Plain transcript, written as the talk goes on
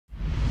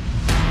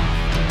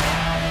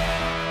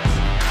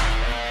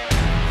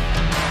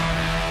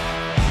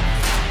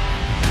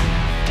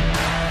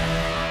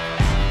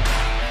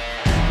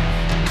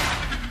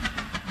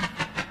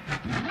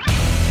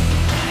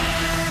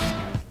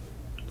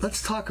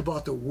talk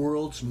about the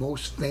world's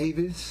most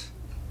famous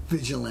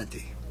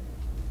vigilante.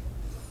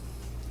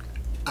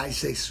 I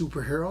say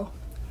superhero,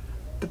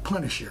 the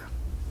Punisher.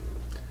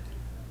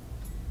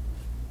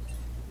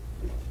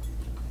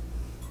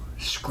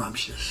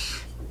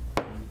 Scrumptious.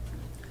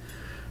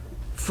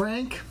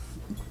 Frank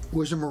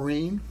was a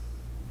Marine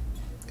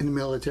in the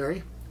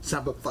military,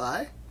 Semper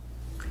Fi.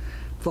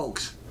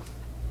 Folks,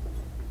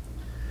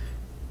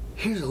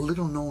 here's a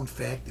little known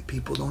fact that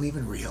people don't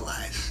even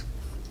realize.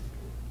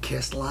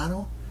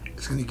 Castellano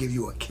is going to give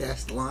you a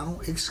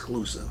Castellano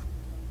exclusive.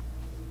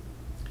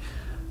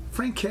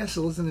 Frank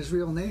Castle isn't his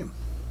real name.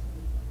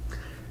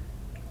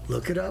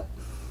 Look it up.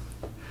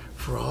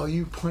 For all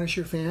you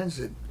Punisher fans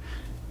that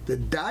the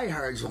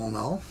diehards will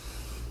know,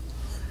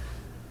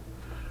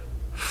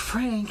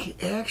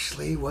 Frank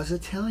actually was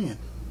Italian.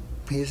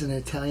 He has an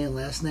Italian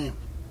last name.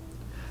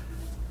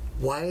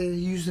 Why did he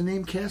use the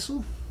name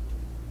Castle?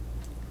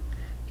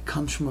 He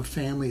comes from a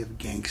family of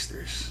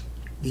gangsters,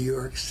 New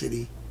York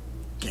City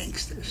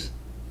gangsters.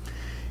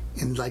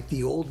 In like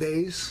the old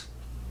days,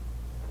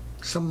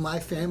 some of my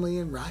family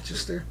in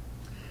Rochester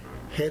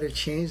had to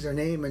change their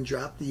name and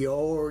drop the O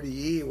or the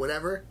E or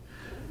whatever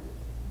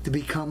to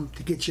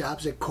get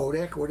jobs at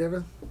Kodak or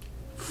whatever.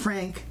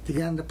 Frank, to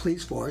get in the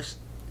police force,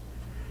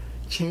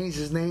 changed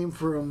his name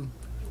from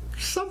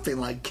something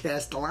like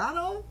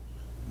Castellano,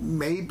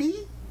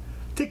 maybe,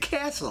 to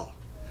Castle.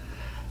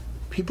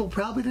 People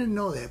probably didn't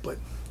know that, but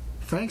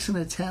Frank's an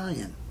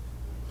Italian.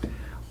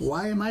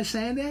 Why am I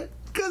saying that?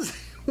 Because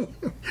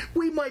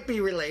we might be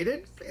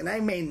related, and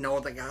I may know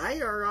the guy,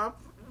 or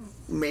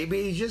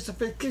maybe he's just a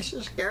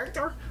fictitious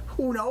character.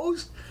 Who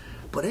knows?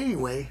 But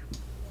anyway,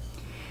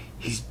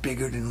 he's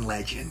bigger than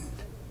legend.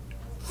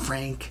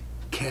 Frank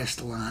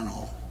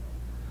Castellano.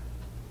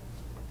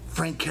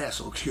 Frank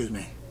Castle, excuse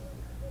me.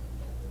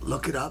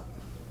 Look it up,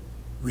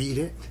 read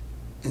it,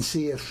 and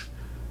see if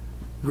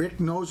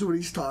Rick knows what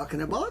he's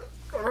talking about,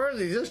 or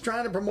is he just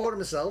trying to promote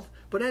himself?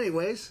 But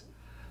anyways,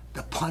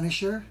 the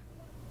Punisher,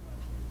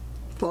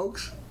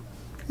 folks,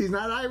 he's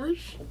not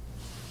Irish,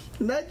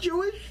 not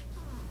Jewish,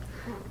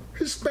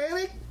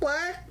 Hispanic,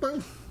 black,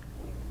 but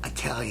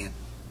Italian.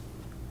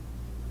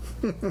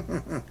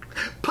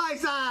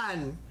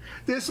 Paisan,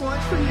 this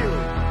one's for you.